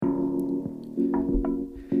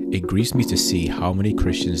It grieves me to see how many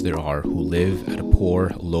Christians there are who live at a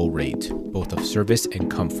poor, low rate, both of service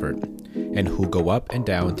and comfort, and who go up and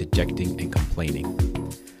down dejecting and complaining.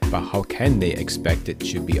 But how can they expect it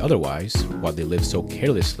should be otherwise while they live so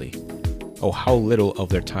carelessly? Oh, how little of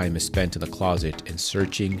their time is spent in the closet in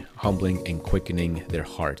searching, humbling, and quickening their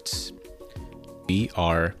hearts. We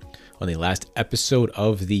are on the last episode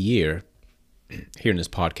of the year here in this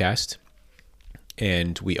podcast,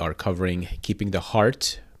 and we are covering Keeping the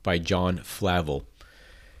Heart by John Flavel.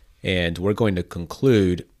 And we're going to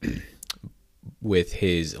conclude with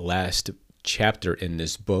his last chapter in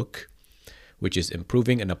this book, which is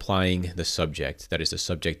improving and applying the subject. That is the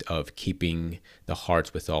subject of keeping the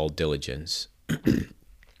heart with all diligence.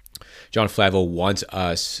 John Flavel wants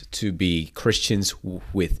us to be Christians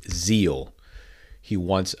with zeal. He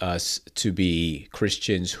wants us to be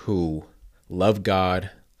Christians who love God,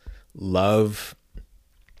 love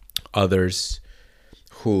others,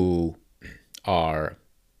 who are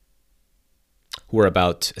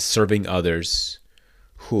about serving others,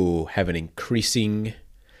 who have an increasing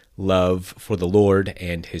love for the Lord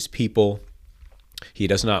and his people. He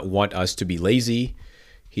does not want us to be lazy.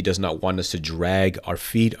 He does not want us to drag our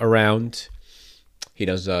feet around. He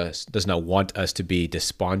does not want us to be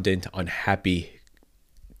despondent, unhappy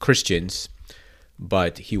Christians,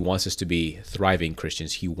 but he wants us to be thriving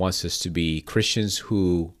Christians. He wants us to be Christians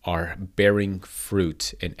who are bearing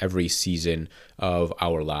fruit in every season of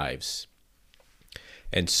our lives.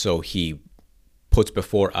 And so he puts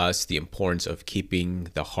before us the importance of keeping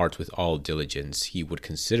the heart with all diligence. He would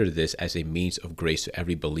consider this as a means of grace to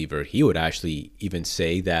every believer. He would actually even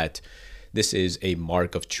say that this is a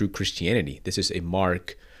mark of true Christianity. This is a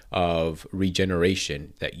mark of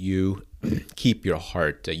regeneration, that you keep your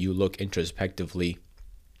heart, that you look introspectively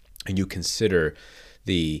and you consider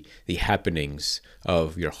the happenings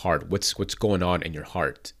of your heart. What's going on in your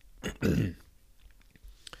heart?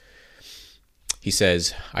 He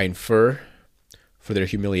says, I infer for their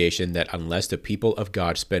humiliation that unless the people of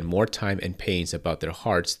God spend more time and pains about their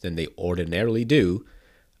hearts than they ordinarily do,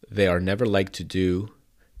 they are never like to do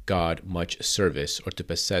God much service or to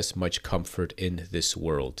possess much comfort in this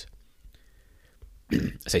world.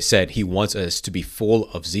 As I said, he wants us to be full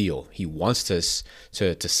of zeal. He wants us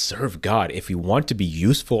to serve God. If we want to be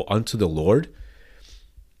useful unto the Lord,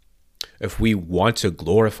 if we want to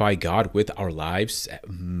glorify God with our lives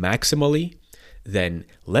maximally, then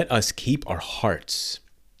let us keep our hearts.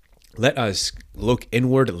 Let us look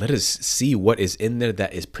inward. Let us see what is in there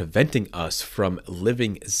that is preventing us from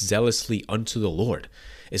living zealously unto the Lord.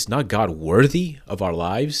 Is not God worthy of our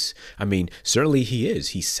lives? I mean, certainly he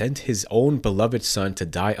is. He sent his own beloved son to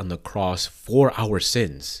die on the cross for our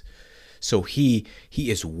sins. So he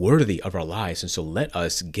is worthy of our lives. And so let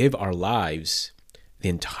us give our lives, the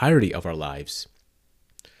entirety of our lives,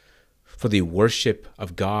 for the worship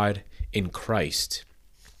of God in Christ.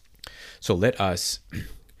 So let us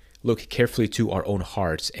look carefully to our own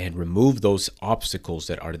hearts and remove those obstacles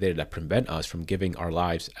that are there that prevent us from giving our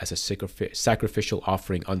lives as a sacrificial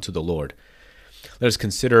offering unto the Lord. Let us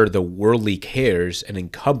consider the worldly cares and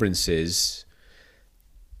encumbrances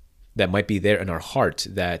that might be there in our heart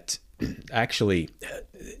that actually,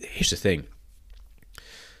 here's the thing.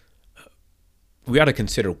 We ought to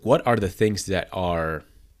consider what are the things that are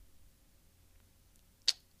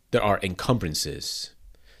encumbrances,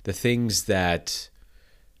 the things that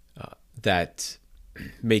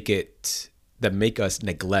make us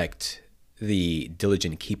neglect the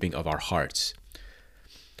diligent keeping of our hearts.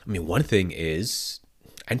 I mean, one thing is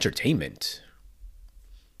entertainment,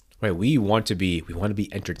 right? We want to be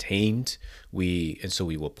entertained. And so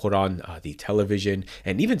we will put on the television,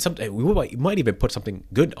 and even we might even put something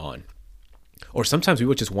good on. Or sometimes we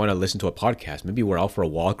would just want to listen to a podcast. Maybe we're out for a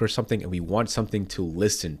walk or something, and we want something to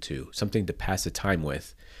listen to, something to pass the time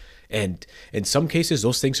with. And in some cases,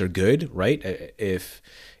 those things are good, right? If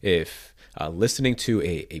listening to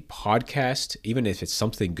a podcast, even if it's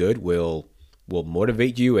something good, will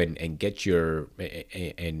motivate you and get your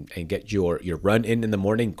run in the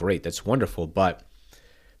morning, great, that's wonderful. But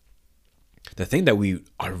the thing that we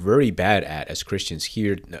are very bad at as Christians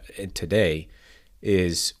here today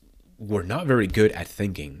is we're not very good at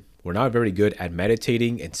thinking. We're not very good at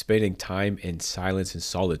meditating and spending time in silence and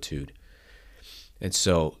solitude. And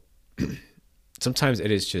so sometimes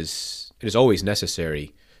it is always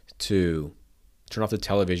necessary to turn off the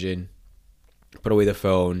television, put away the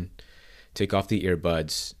phone, take off the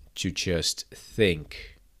earbuds, to just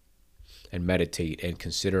think and meditate and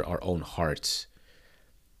consider our own hearts.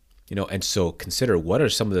 And so consider what are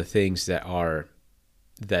some of the things that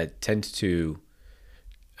tend to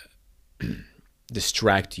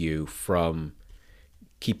distract you from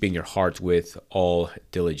keeping your heart with all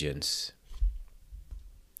diligence.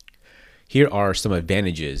 Here are some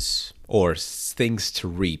advantages or things to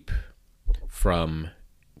reap from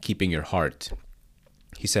keeping your heart.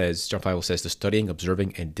 He says, John 5 says, the studying,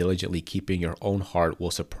 observing, and diligently keeping your own heart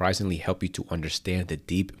will surprisingly help you to understand the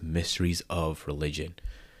deep mysteries of religion.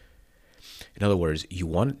 In other words, do you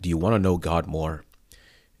want to know God more?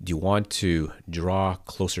 Do you want to draw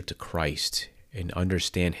closer to Christ and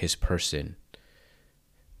understand his person?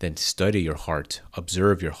 Then study your heart,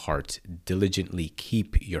 observe your heart, diligently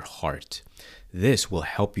keep your heart. This will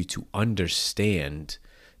help you to understand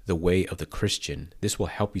the way of the Christian. This will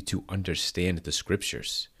help you to understand the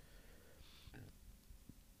scriptures.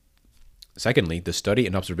 Secondly, the study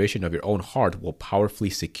and observation of your own heart will powerfully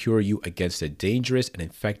secure you against the dangerous and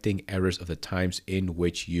infecting errors of the times in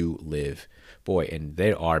which you live. Boy, and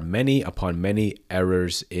there are many upon many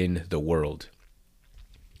errors in the world.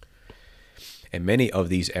 And many of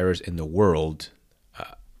these errors in the world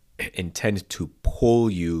intend to pull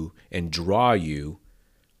you and draw you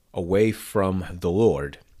away from the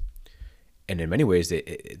Lord. And in many ways,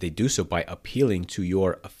 they do so by appealing to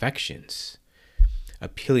your affections,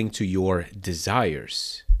 appealing to your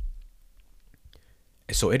desires.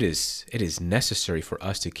 And so it is necessary for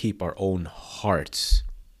us to keep our own hearts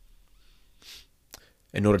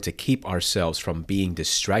in order to keep ourselves from being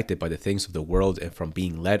distracted by the things of the world and from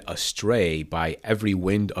being led astray by every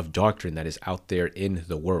wind of doctrine that is out there in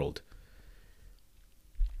the world.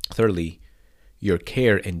 Thirdly, your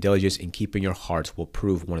care and diligence in keeping your hearts will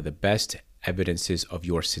prove one of the best evidences of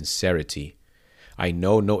your sincerity. I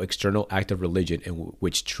know no external act of religion in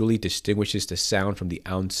which truly distinguishes the sound from the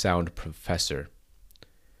unsound professor.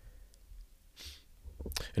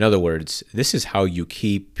 In other words, this is how you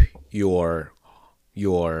keep your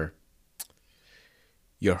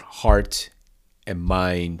heart and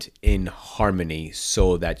mind in harmony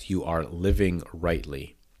so that you are living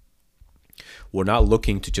rightly. We're not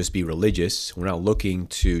looking to just be religious. We're not looking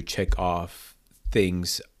to check off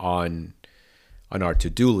things on our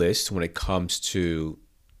to-do list when it comes to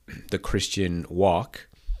the Christian walk.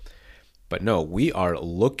 But no, we are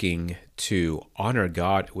looking to honor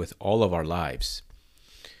God with all of our lives.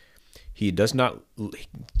 The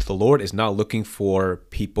Lord is not looking for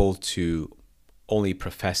people to only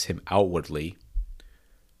profess him outwardly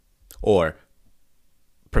or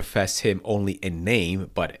profess him only in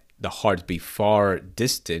name, but the heart be far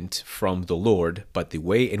distant from the Lord. But the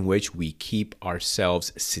way in which we keep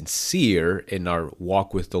ourselves sincere in our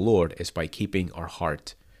walk with the Lord is by keeping our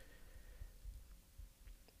heart.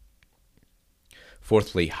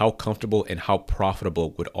 Fourthly, how comfortable and how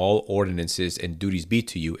profitable would all ordinances and duties be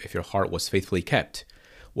to you if your heart was faithfully kept?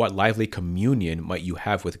 What lively communion might you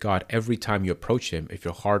have with God every time you approach him if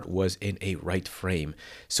your heart was in a right frame?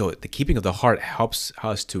 So the keeping of the heart helps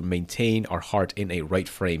us to maintain our heart in a right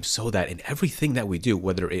frame so that in everything that we do,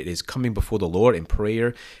 whether it is coming before the Lord in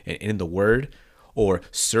prayer and in the word or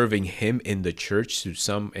serving him in the church in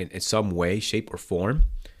some way, shape, or form,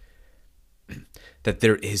 that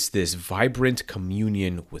there is this vibrant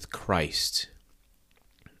communion with Christ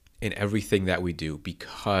in everything that we do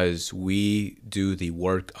because we do the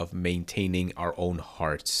work of maintaining our own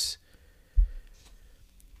hearts.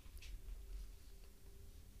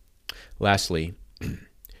 Lastly,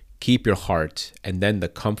 keep your heart, and then the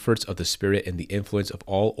comforts of the Spirit and the influence of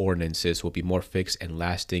all ordinances will be more fixed and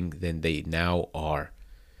lasting than they now are.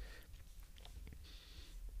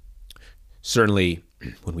 Certainly,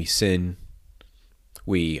 when we sin,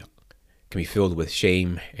 we can be filled with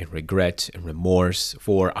shame and regret and remorse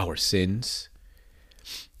for our sins.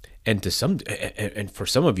 And for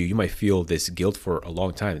some of you, you might feel this guilt for a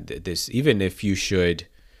long time. Even if you should,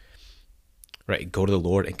 go to the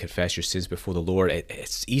Lord and confess your sins before the Lord,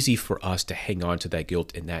 it's easy for us to hang on to that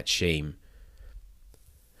guilt and that shame.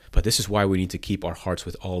 But this is why we need to keep our hearts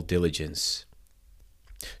with all diligence,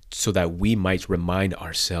 so that we might remind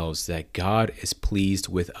ourselves that God is pleased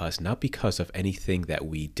with us, not because of anything that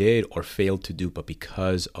we did or failed to do, but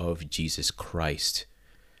because of Jesus Christ.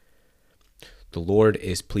 The Lord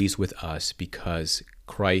is pleased with us because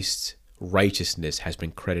Christ's righteousness has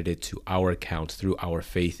been credited to our account through our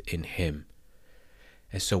faith in him.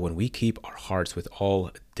 And so when we keep our hearts with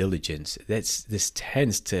all diligence, this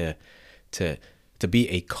tends to be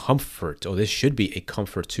a comfort, or this should be a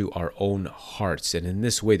comfort to our own hearts. And in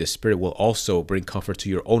this way, the Spirit will also bring comfort to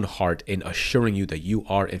your own heart in assuring you that you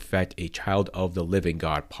are, in fact, a child of the living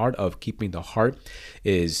God. Part of keeping the heart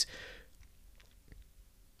is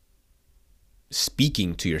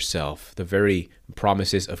speaking to yourself the very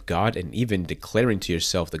promises of God and even declaring to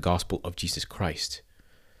yourself the gospel of Jesus Christ.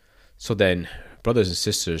 So then, brothers and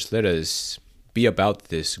sisters, let us be about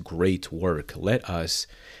this great work. Let us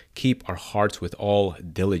keep our hearts with all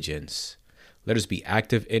diligence. Let us be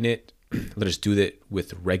active in it. Let us do that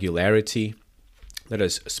with regularity. Let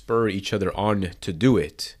us spur each other on to do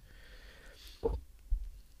it.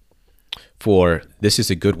 For this is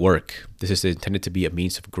a good work. This is intended to be a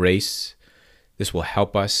means of grace. This will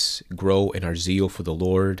help us grow in our zeal for the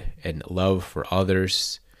Lord and love for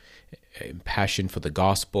others, and passion for the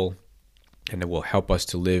gospel, and it will help us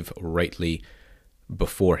to live rightly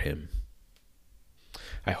before Him.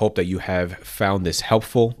 I hope that you have found this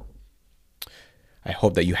helpful. I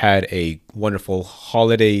hope that you had a wonderful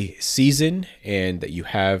holiday season and that you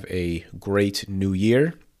have a great new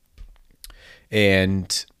year.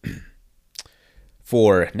 And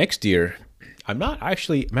for next year, I'm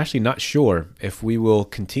actually not sure if we will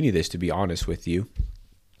continue this, to be honest with you.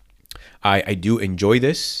 I do enjoy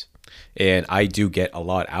this and I do get a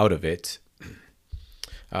lot out of it.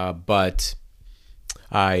 But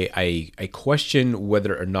I question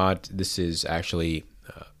whether or not this is actually,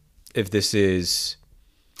 I'm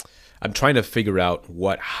trying to figure out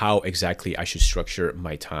how exactly I should structure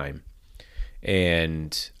my time.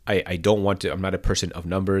 And I don't want to, I'm not a person of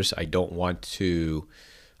numbers. I don't want to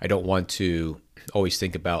always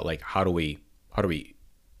think about like, how do we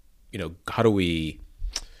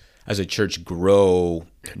as a church grow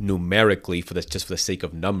numerically just for the sake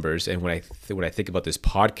of numbers. And when I think about this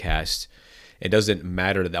podcast, it doesn't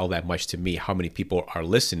matter all that much to me how many people are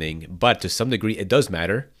listening, but to some degree it does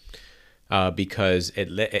matter, because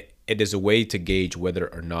it is a way to gauge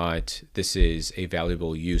whether or not this is a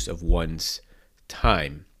valuable use of one's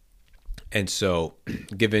time. And so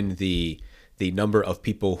given the number of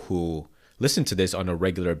people who listen to this on a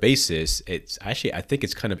regular basis, I think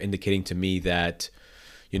it's kind of indicating to me that,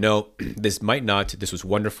 this was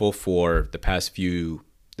wonderful for the past few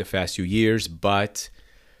years, but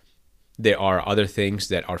there are other things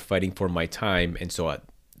that are fighting for my time. And so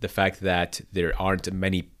the fact that there aren't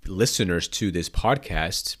many listeners to this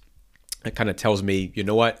podcast, it kind of tells me, you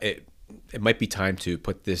know what, it might be time to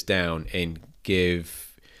put this down and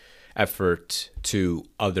give effort to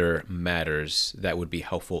other matters that would be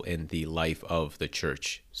helpful in the life of the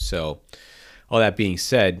church. So all that being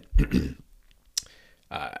said,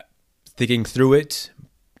 thinking through it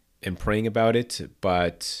and praying about it,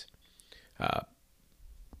 but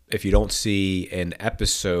if you don't see an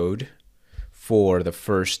episode for the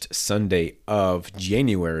first Sunday of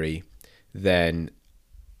January, then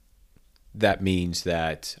that means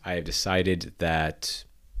that I have decided that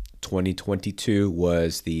 2022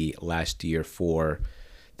 was the last year for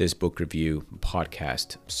this book review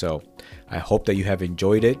podcast. So I hope that you have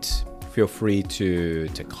enjoyed it. Feel free to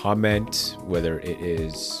comment, whether it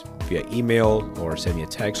is via email or send me a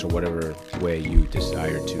text or whatever way you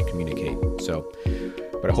desire to communicate. So,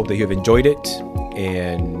 but I hope that you have enjoyed it.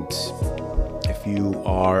 And if you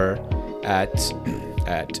are at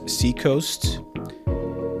Seacoast,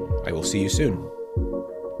 I will see you soon.